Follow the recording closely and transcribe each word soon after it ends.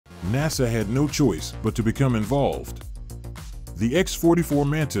NASA had no choice but to become involved. The X-44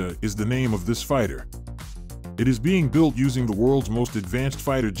 Manta is the name of this fighter. It is being built using the world's most advanced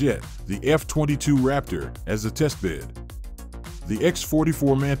fighter jet, the F-22 Raptor, as a testbed. The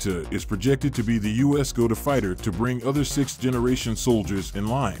X-44 Manta is projected to be the U.S. go-to fighter to bring other sixth-generation soldiers in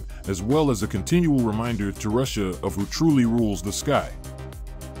line, as well as a continual reminder to Russia of who truly rules the sky.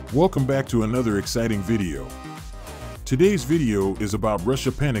 Welcome back to another exciting video. Today's video is about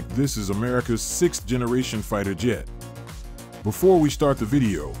Russia Panic. This is America's sixth-generation fighter jet. Before we start the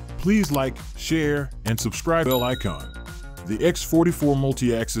video, please like, share, and subscribe bell icon. The X-44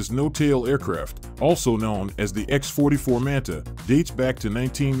 multi-axis no-tail aircraft, also known as the X-44 Manta, dates back to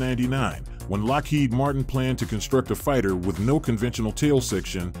 1999, when Lockheed Martin planned to construct a fighter with no conventional tail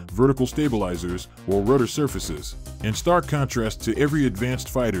section, vertical stabilizers, or rudder surfaces, in stark contrast to every advanced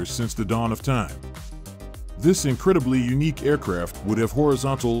fighter since the dawn of time. This incredibly unique aircraft would have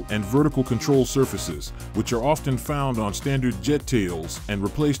horizontal and vertical control surfaces, which are often found on standard jet tails, and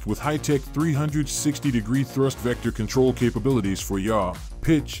replaced with high-tech 360-degree thrust vector control capabilities for yaw,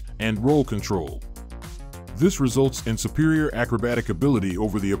 pitch, and roll control. This results in superior acrobatic ability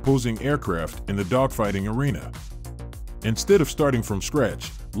over the opposing aircraft in the dogfighting arena. Instead of starting from scratch,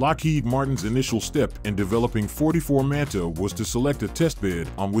 Lockheed Martin's initial step in developing 44 Manta was to select a testbed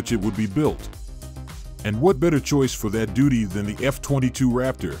on which it would be built. And what better choice for that duty than the F-22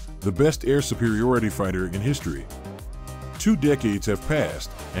 Raptor, the best air superiority fighter in history? 2 decades have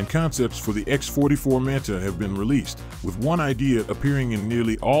passed, and concepts for the X-44 Manta have been released, with one idea appearing in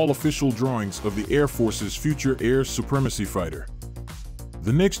nearly all official drawings of the Air Force's future air supremacy fighter.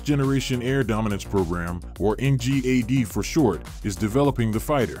 The Next Generation Air Dominance Program, or NGAD for short, is developing the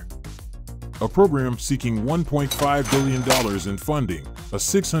fighter. A program seeking $1.5 billion in funding, a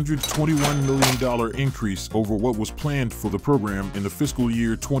 $621 million increase over what was planned for the program in the fiscal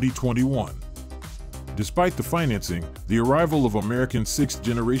year 2021. Despite the financing, the arrival of American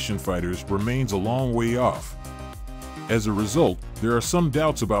sixth-generation fighters remains a long way off. As a result, there are some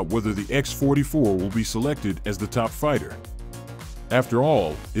doubts about whether the X-44 will be selected as the top fighter. After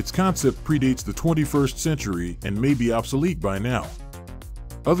all, its concept predates the 21st century and may be obsolete by now.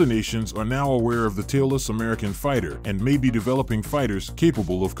 Other nations are now aware of the tailless American fighter and may be developing fighters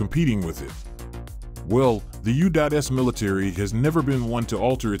capable of competing with it. Well, the U.S. military has never been one to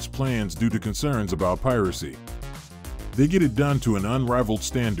alter its plans due to concerns about piracy. They get it done to an unrivaled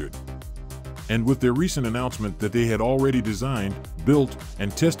standard. And with their recent announcement that they had already designed, built,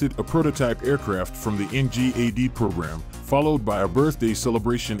 and tested a prototype aircraft from the NGAD program, followed by a birthday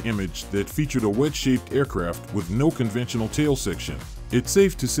celebration image that featured a wedge-shaped aircraft with no conventional tail section, it's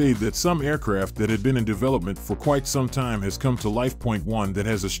safe to say that some aircraft that had been in development for quite some time has come to life. One that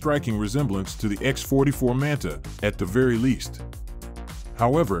has a striking resemblance to the X-44 Manta, at the very least.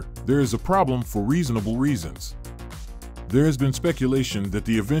 However, there is a problem for reasonable reasons. There has been speculation that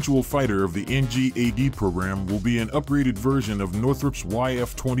the eventual fighter of the NGAD program will be an upgraded version of Northrop's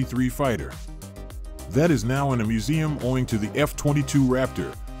YF-23 fighter. That is now in a museum owing to the F-22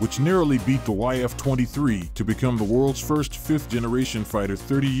 Raptor, which narrowly beat the YF-23 to become the world's first fifth-generation fighter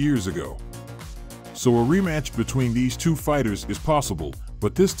 30 years ago. So a rematch between these two fighters is possible,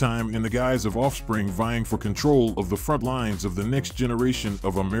 but this time in the guise of offspring vying for control of the front lines of the next generation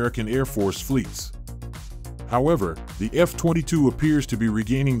of American Air Force fleets. However, the F-22 appears to be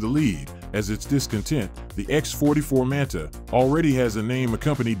regaining the lead, as its discontent, the X-44 Manta, already has a name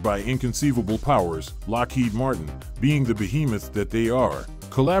accompanied by inconceivable powers. Lockheed Martin, being the behemoth that they are,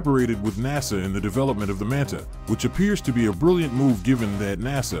 collaborated with NASA in the development of the Manta, which appears to be a brilliant move given that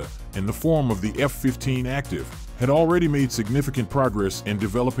NASA, in the form of the F-15 Active, had already made significant progress in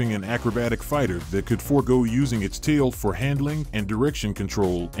developing an acrobatic fighter that could forego using its tail for handling and direction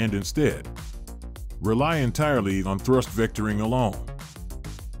control and instead rely entirely on thrust vectoring alone.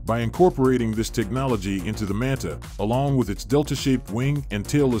 By incorporating this technology into the Manta, along with its delta-shaped wing and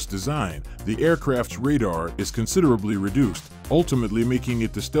tailless design, the aircraft's radar is considerably reduced, ultimately making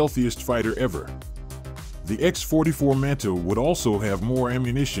it the stealthiest fighter ever. The X-44 Manta would also have more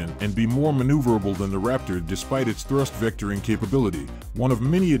ammunition and be more maneuverable than the Raptor despite its thrust vectoring capability, one of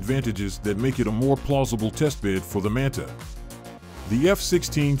many advantages that make it a more plausible testbed for the Manta. The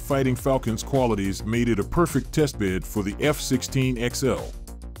F-16 Fighting Falcon's qualities made it a perfect testbed for the F-16XL.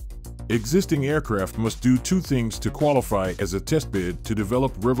 Existing aircraft must do 2 things to qualify as a testbed to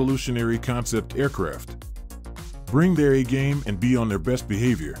develop revolutionary concept aircraft: bring their A-game and be on their best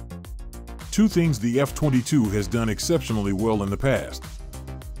behavior. 2 things the F-22 has done exceptionally well in the past.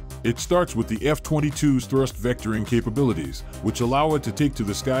 It starts with the F-22's thrust vectoring capabilities, which allow it to take to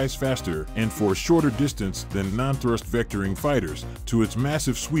the skies faster and for a shorter distance than non-thrust vectoring fighters, to its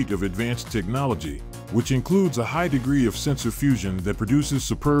massive suite of advanced technology, which includes a high degree of sensor fusion that produces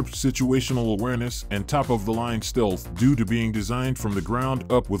superb situational awareness and top-of-the-line stealth due to being designed from the ground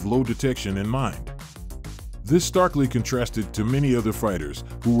up with low detection in mind. This starkly contrasted to many other fighters,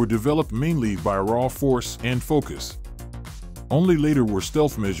 who were developed mainly by raw force and focus. Only later were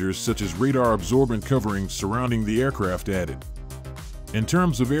stealth measures such as radar-absorbent coverings surrounding the aircraft added. In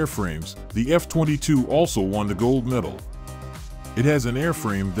terms of airframes, the F-22 also won the gold medal. It has an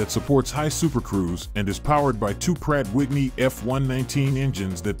airframe that supports high supercruise and is powered by two Pratt & Whitney F-119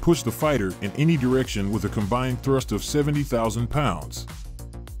 engines that push the fighter in any direction with a combined thrust of 70,000 pounds.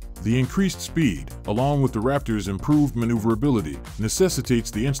 The increased speed, along with the Raptor's improved maneuverability,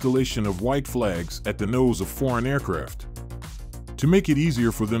 necessitates the installation of white flags at the nose of foreign aircraft, to make it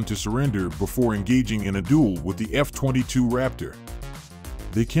easier for them to surrender before engaging in a duel with the F-22 Raptor.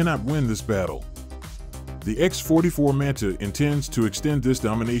 They cannot win this battle. The X-44 Manta intends to extend this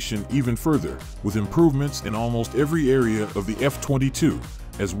domination even further, with improvements in almost every area of the F-22,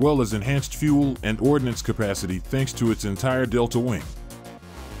 as well as enhanced fuel and ordnance capacity thanks to its entire delta wing.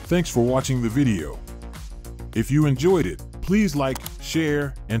 Thanks for watching the video. If you enjoyed it, please like,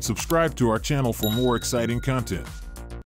 share, and subscribe to our channel for more exciting content.